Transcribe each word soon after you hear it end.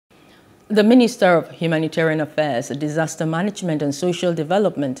The Minister of Humanitarian Affairs, Disaster Management and Social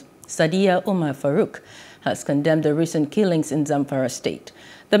Development, Sadiya Umar Farouq, has condemned the recent killings in Zamfara state.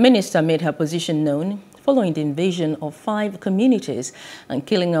 The minister made her position known following the invasion of 5 communities and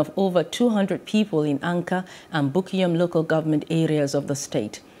killing of over 200 people in Anka and Bukiyum local government areas of the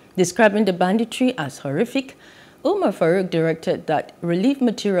state. Describing the banditry as horrific, Umar Farouq directed that relief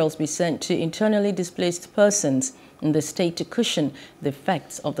materials be sent to internally displaced persons in the state to cushion the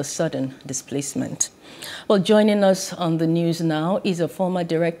effects of the sudden displacement. Well, joining us on the news now is a former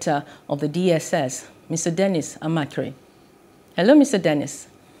director of the DSS, Mr. Dennis Amakri. Hello, Mr. Dennis.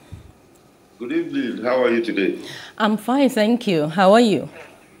 Good evening. How are you today? I'm fine, thank you. How are you?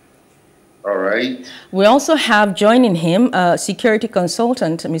 All right. We also have joining him a security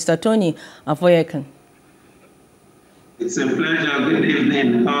consultant, Mr. Tony Avoyekan. It's a pleasure. Good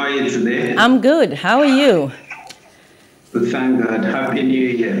evening. How are you today? I'm good. How are you? Thank God. Happy New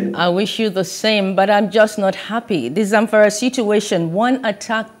Year. I wish you the same, but I'm just not happy. This Zamfara situation, one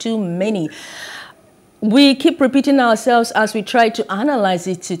attack too many. We keep repeating ourselves as we try to analyze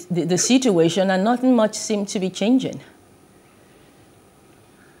the situation, and nothing much seems to be changing.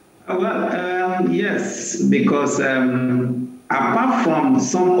 Well, yes, because apart from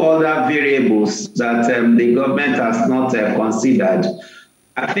some other variables that the government has not considered,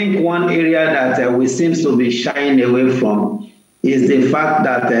 I think one area that we seem to be shying away from is the fact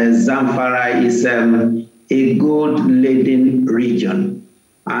that Zamfara is a gold-laden region.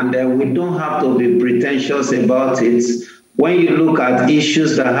 And we don't have to be pretentious about it. When you look at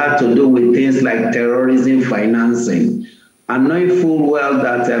issues that have to do with things like terrorism financing, and knowing full well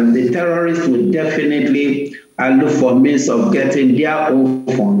that the terrorists will definitely look for means of getting their own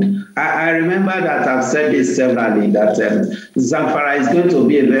fund. I remember that I've said this severally, that Zamfara is going to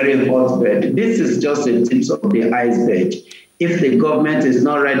be a very hotbed. This is just the tip of the iceberg. If the government is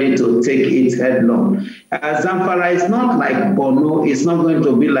not ready to take it headlong. Zamfara is not like Borno. It's not going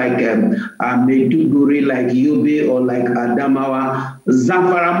to be like Maiduguri, like Yobe, or like Adamawa.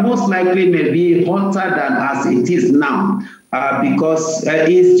 Zamfara most likely may be hotter than as it is now. Because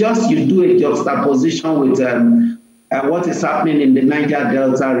it's just you do a juxtaposition with what is happening in the Niger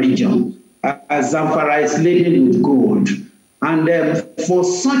Delta region. Zamfara is laden with gold. And for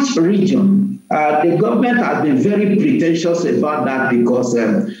such region, the government has been very pretentious about that because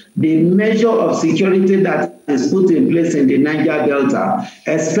the measure of security that is put in place in the Niger Delta,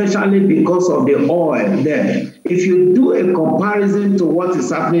 especially because of the oil there, if you do a comparison to what is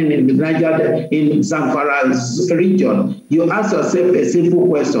happening in the Zamfara region, you ask yourself a simple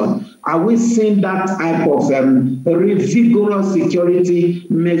question. Are we seeing that type of very vigorous security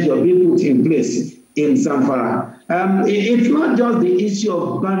measure being put in place in Zamfara? It's not just the issue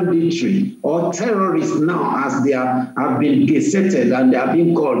of banditry or terrorists now, as they have been gazetted and they are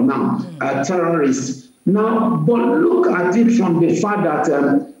being called now terrorists. Now, but look at it from the fact that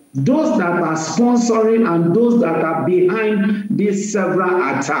those that are sponsoring and those that are behind these several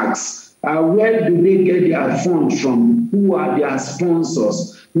attacks, where do they get their funds from? Who are their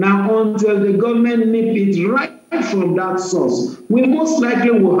sponsors? Now, until the government nip it right from that source, we most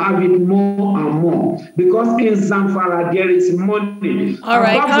likely will have it more and more because in Zamfara there is money. All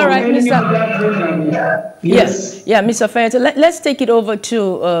right, Mr. Yes. Yeah, Mr. Farouq. Let's take it over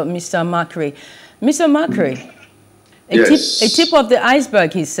to Mr. Makri. Mr. Makri, a tip of the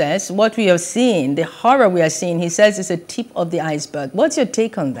iceberg, he says. What we are seeing, the horror we are seeing, he says, is a tip of the iceberg. What's your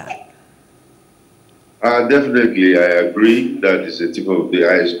take on that? Definitely, I agree that it's a tip of the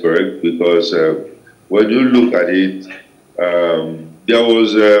iceberg because when you look at it, there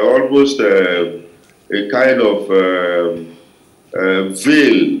was almost a kind of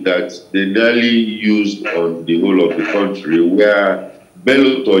veil that they nearly used on the whole of the country, where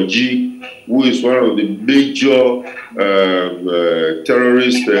Bello Toji, who is one of the major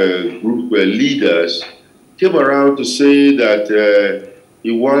terrorist group leaders, came around to say that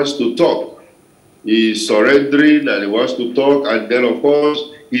he wants to talk. He's surrendering and he wants to talk, and then of course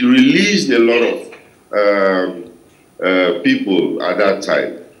he released a lot of people at that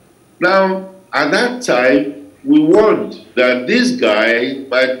time. Now, at that time, we warned that this guy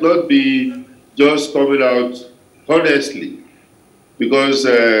might not be just coming out honestly, because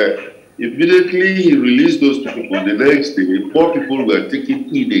immediately he released those people, the next day, more people were taken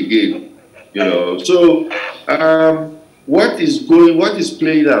in again, you know. So, what is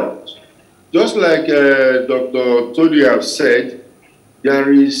playing out? Just like Dr. Tony has said,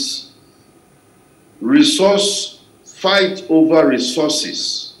 there is fight over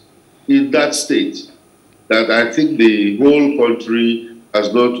resources in that state that I think the whole country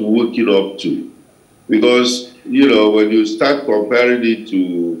has not woken up to. Because, you know, when you start comparing it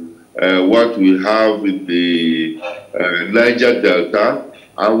to what we have in the Niger Delta.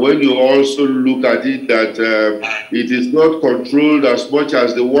 And when you also look at it, that it is not controlled as much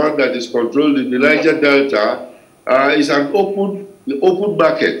as the one that is controlled in the Niger Delta, is an open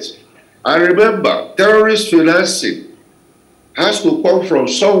market. And remember, terrorist financing has to come from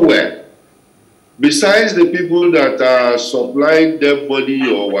somewhere. Besides the people that are supplying them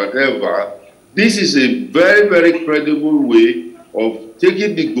money or whatever, this is a very, very credible way of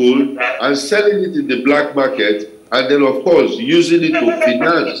taking the gold and selling it in the black market, and then, of course, using it to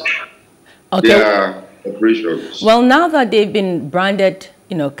finance their operations. Well, now that they've been branded,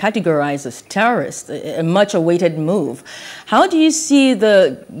 categorized as terrorists, a much-awaited move, how do you see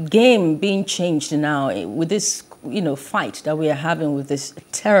the game being changed now with this, fight that we are having with this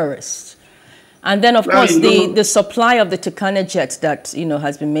terrorists? And then, of course, the supply of the Tucana jets that,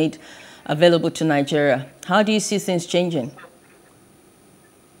 has been made available to Nigeria. How do you see things changing?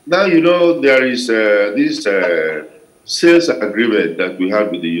 Now, there is this sales agreement that we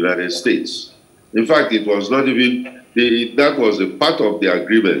had with the United States. In fact, it was not even, that was a part of the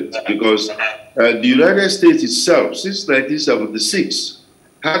agreement, because the United States itself, since 1976,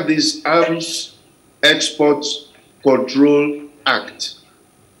 had this Arms Export Control Act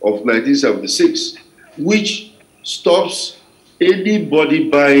of 1976, which stops anybody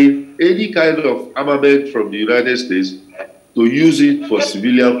buying any kind of armament from the United States to use it for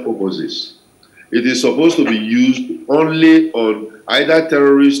civilian purposes. It is supposed to be used only on either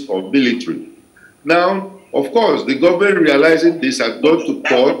terrorist or military. Now, of course, the government, realizing this, had gone to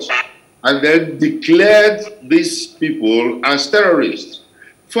court and then declared these people as terrorists.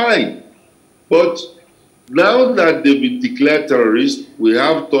 Fine. But now that they've been declared terrorists, we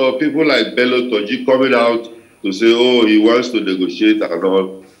have people like Bello Toji coming out to say, oh, he wants to negotiate and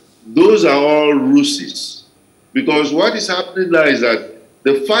all. Those are all ruses. Because what is happening now is that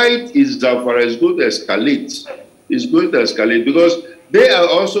the fight in Zamfara is going to escalate. It's going to escalate because they are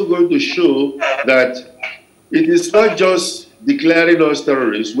also going to show that it is not just declaring us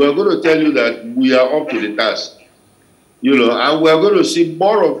terrorists. We are going to tell you that we are up to the task. And we are going to see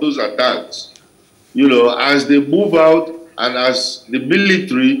more of those attacks, as they move out and as the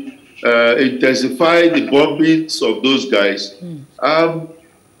military intensify the bombings of those guys.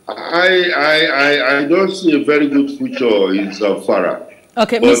 I don't see a very good future in Zamfara.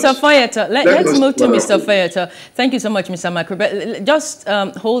 Okay, Mr. Fayeta, let's move to Mr. Fayeta. Thank you so much, Mr. Makri. But just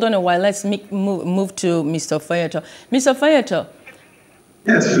hold on a while. Let's move to Mr. Fayeta. Mr. Fayeta.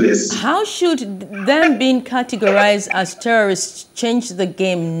 Yes, please. How should them being categorized as terrorists change the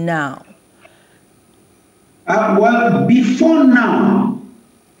game now? Well, before now,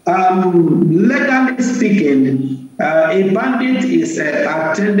 legally speaking, a bandit is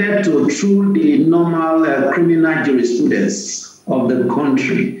attended to through the normal criminal jurisprudence of the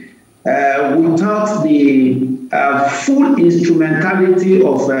country without the full instrumentality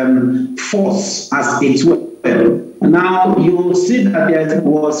of force as it were. Now, you will see that there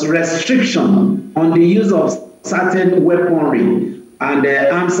was restriction on the use of certain weaponry and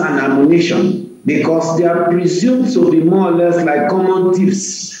arms and ammunition because they are presumed to be more or less like common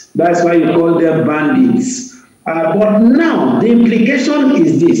thieves. That's why you call them bandits. But now, the implication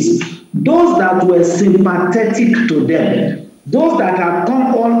is this. Those that were sympathetic to them, those that have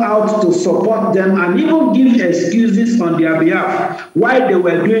come all out to support them and even give excuses on their behalf why they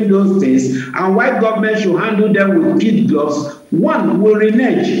were doing those things and why government should handle them with kid gloves, one will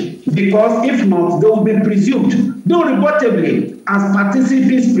renege because if not, they will be presumed, though reportedly, as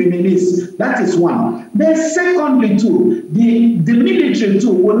participants priminis. That is one. Then secondly, too, the military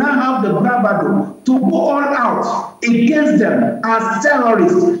too will now have the bravado to go all out against them as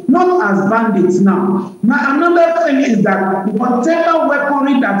terrorists, not as bandits now. Now, another thing is that whatever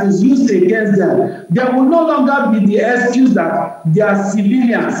weaponry that is used against them, there will no longer be the excuse that they are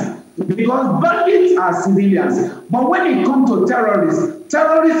civilians, because bandits are civilians. But when it comes to terrorists,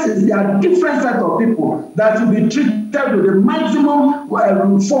 terrorists they are a different set of people that will be treated with the maximum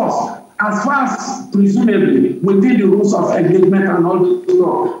force as far as presumably within the rules of engagement and all those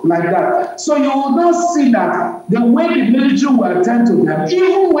stuff like that. So you will not see that the way the military will attend to them,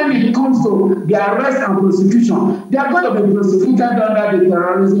 even when it comes to the arrest and prosecution, they are going to be prosecuted under the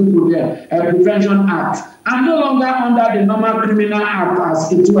Terrorism Prevention Act and no longer under the normal criminal act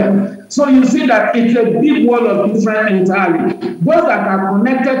as it were. So you see that it's a big wall of difference entirely. Those that are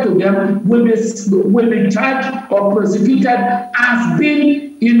connected to them will be charged or prosecuted as being,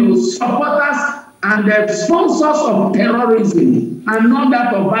 supporters and the sponsors of terrorism and not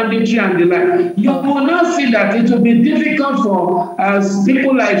that of banditry and the like, you will now see that it will be difficult for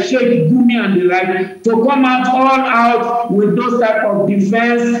people like Sheikh Gumi and the like to come out all out with those type of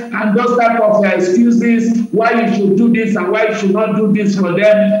defense and those type of excuses why you should do this and why you should not do this for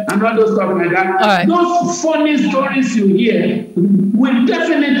them and all those stuff like that. Right. Those funny stories you hear will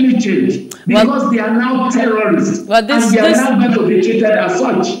definitely change because they are now terrorists and they are now going to be treated as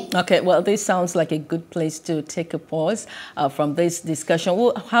such. Okay, well, this sounds like a good place to take a pause from this discussion.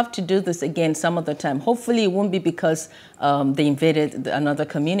 We'll have to do this again some other time. Hopefully it won't be because they invaded another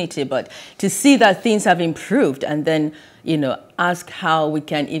community, but to see that things have improved and then, you know, ask how we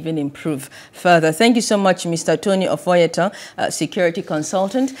can even improve further. Thank you so much, Mr. Tony Ofoyeta, security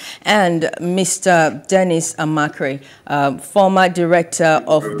consultant, and Mr. Dennis Amakre, former director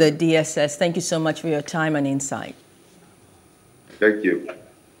of the DSS. Thank you so much for your time and insight. Thank you.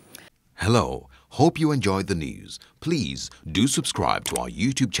 Hello. Hope you enjoyed the news. Please do subscribe to our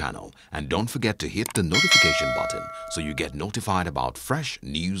YouTube channel and don't forget to hit the notification button so you get notified about fresh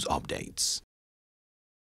news updates.